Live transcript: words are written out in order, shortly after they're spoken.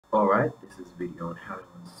Alright, this is a video on how to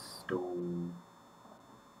install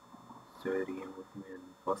Sodium, Lithium, and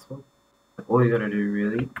Phosphor. All you gotta do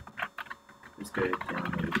really is go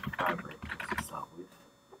download Fabric to start with.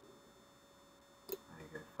 There you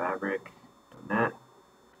go, fabric.net.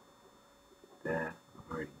 There,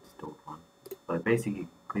 I've already installed one. But basically,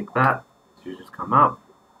 click that, it should just come up.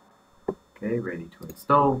 Okay, ready to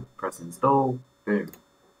install, press install, boom.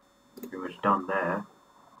 Pretty much done there.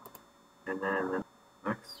 And then the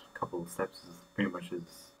next couple of steps is pretty much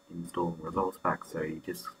as installing results pack. So you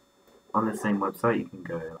just, on the same website, you can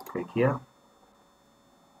go click here.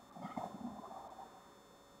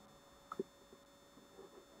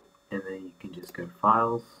 And then you can just go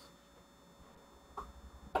files.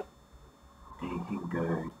 And you can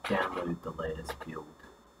go download the latest build,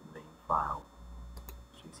 the main file,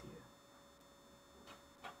 which is here.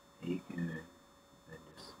 And you can then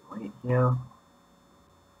just wait here.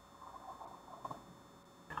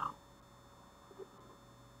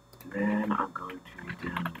 Then I'm going to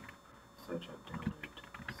search up download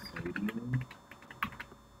Sodium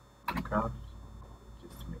Minecraft,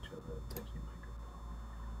 just to make sure that it's actually Minecraft,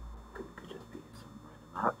 because it could just be some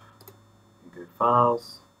random app. You go files,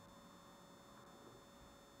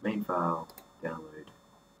 main file, download,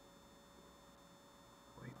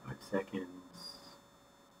 wait 5 seconds,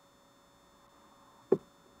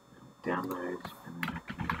 download, and then I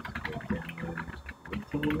can just go download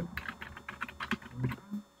Lithium.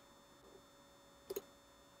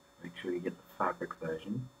 Make sure you get the fabric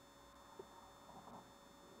version.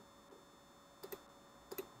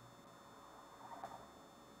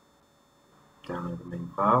 Download the main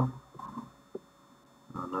file.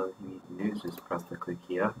 Another thing you can do is just press the click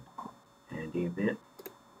here, handy a bit,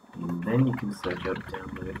 and then you can search up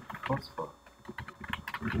download Phosphor.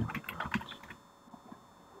 And then you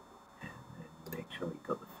make sure you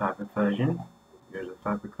got the fabric version. Go to the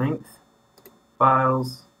fabric links,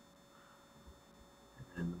 files.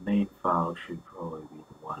 And the main file should probably be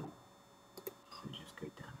the one, so just go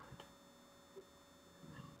download,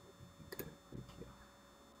 and then you can go click here.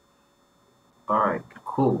 Alright,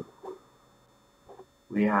 cool.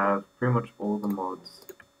 We have pretty much all the mods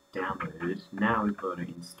downloaded. Now we've got to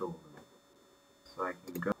install them. So I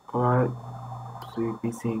can go. Alright, so you'll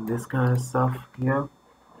be seeing this kind of stuff here.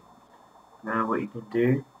 Now what you can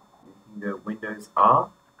do, you can go Windows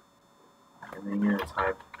R, and then you're going to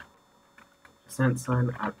type $sign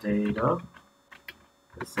app data,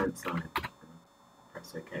 $sign,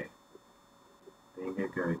 press OK. Then you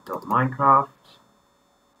go .minecraft,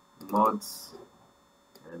 mods,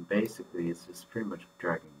 and basically it's just pretty much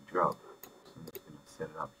drag and drop. So I'm just going to set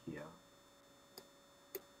it up here.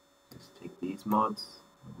 Just take these mods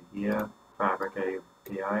over here, Fabric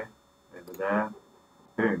API over there,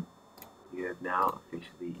 boom. You have now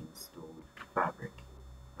officially installed Fabric.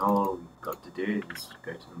 All you've got to do is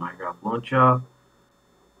go to the Minecraft launcher. Now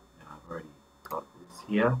I've already got this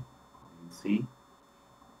here, you can see.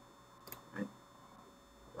 Right.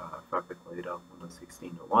 Fabric loader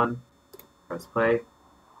 1.16.1. Press play.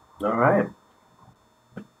 Alright.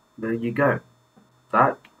 There you go.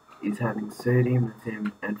 That is having Sodium,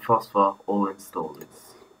 Lithium, and Phosphor all installed.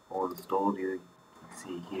 It's all installed, you can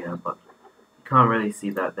see here, but you can't really see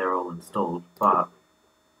that they're all installed, but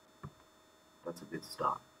that's a good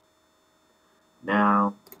start.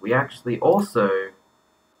 Now, we actually also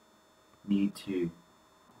need to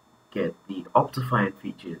get the Optifine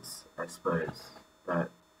features, I suppose, that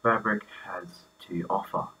Fabric has to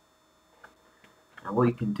offer. Now what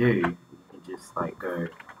you can do, you can just like go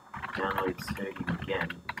download Sodium again,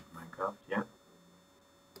 Minecraft, yeah.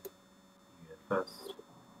 You go first,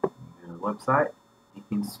 you go to the website, you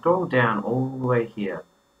can scroll down all the way here,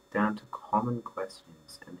 down to common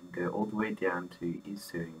questions, and then go all the way down to is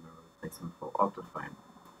Sodium a replacement for Optifine.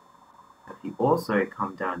 If you also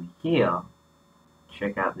come down here,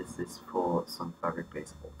 check out this list for some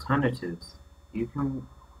fabric-based alternatives, you can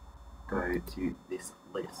go to this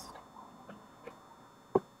list.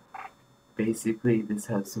 Basically, this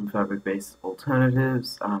has some fabric-based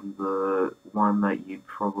alternatives. The one that you'd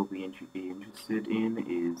probably be interested in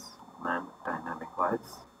is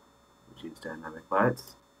LambDynamicLights, which is dynamic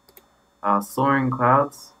lights. Soaring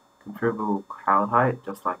Clouds, configurable cloud height,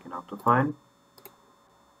 just like in Optifine.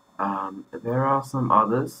 There are some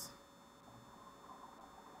others,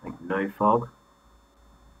 like no fog.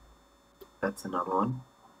 That's another one.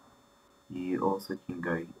 You also can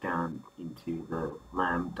go down into the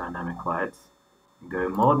LambDynamicLights and go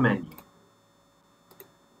ModMenu.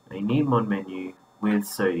 Now you need ModMenu with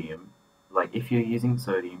Sodium. Like if you're using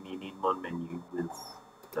Sodium, you need ModMenu with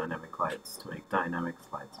dynamic lights to make dynamic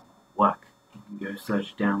lights work. You can go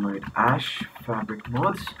search download Ash Fabric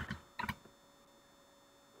Mod. And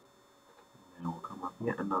then we'll come up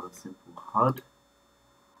here, another Simple HUD.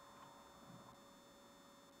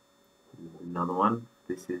 Another one.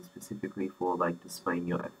 This is specifically for like displaying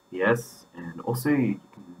your FPS, and also you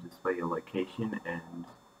can display your location and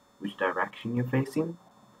which direction you're facing,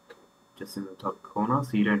 just in the top corner,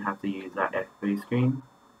 so you don't have to use that F3 screen.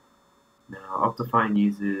 Now Optifine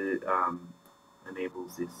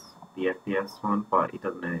enables the FPS one, but it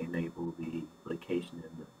doesn't enable the location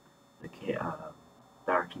and the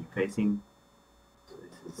direction you're facing. So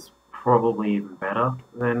this is probably even better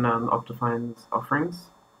than Optifine's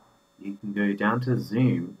offerings. You can go down to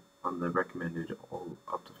zoom on the recommended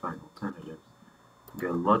Optifine Alternatives. Go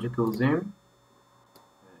logical zoom.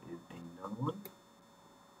 That is another one.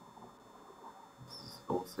 This is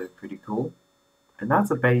also pretty cool. And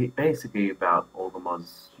that's basically about all the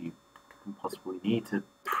mods you can possibly need to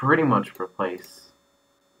pretty much replace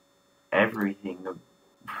everything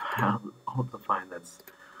about Optifine that's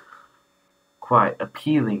quite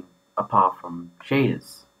appealing apart from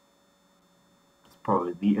shaders.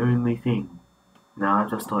 Probably the only thing. Now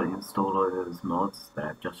I've just installed all those mods that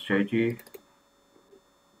I've just showed you,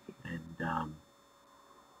 and yeah,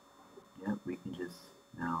 we can just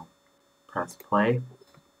now press play.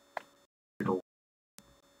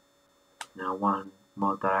 Now one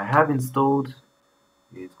mod that I have installed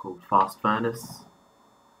is called Fast Furnace,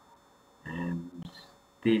 and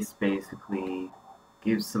this basically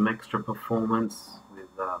gives some extra performance with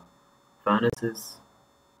furnaces,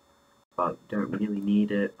 but you don't really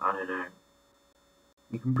need it. I don't know.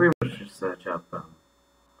 You can pretty much just search up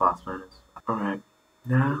Fast Furnace. Alright,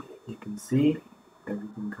 now you can see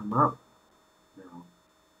everything come up. Now,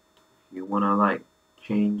 if you want to like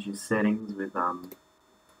change your settings with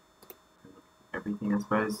everything, I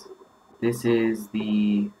suppose, this is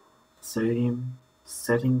the sodium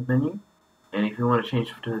settings menu. And if you want to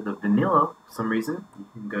change to the vanilla for some reason, you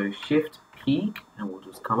can go Shift P and we'll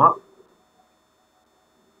just come up.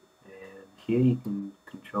 Here you can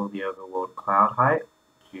control the overworld cloud height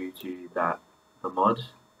due to the mod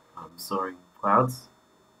Soaring Clouds.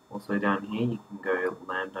 Also down here you can go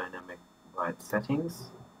LambDynamicLights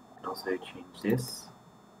settings and also change this,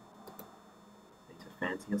 say to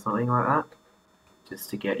fancy or something like that, just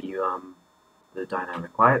to get you the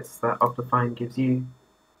dynamic lights that Optifine gives you.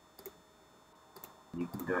 You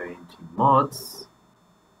can go into mods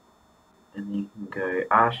and then you can go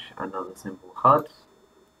Ash, another Simple HUD.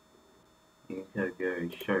 You can go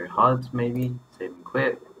show HUDs maybe, save and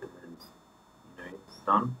quit, and then it's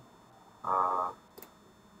done.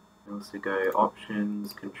 You also go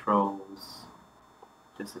options, controls,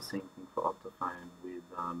 just the same thing for Optifine with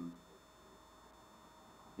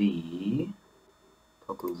the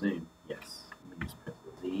toggle zoom. Yes, you can just press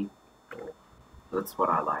Z. That's what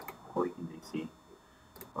I like. Or you can do C.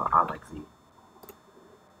 Well, I like Z.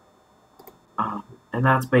 And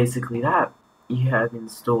that's basically that. You have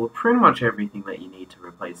installed pretty much everything that you need to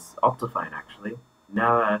replace Optifine, actually.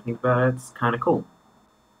 Now that I think about it, it's kind of cool.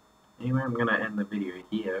 Anyway, I'm going to end the video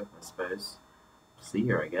here, I suppose. See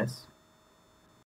you, I guess.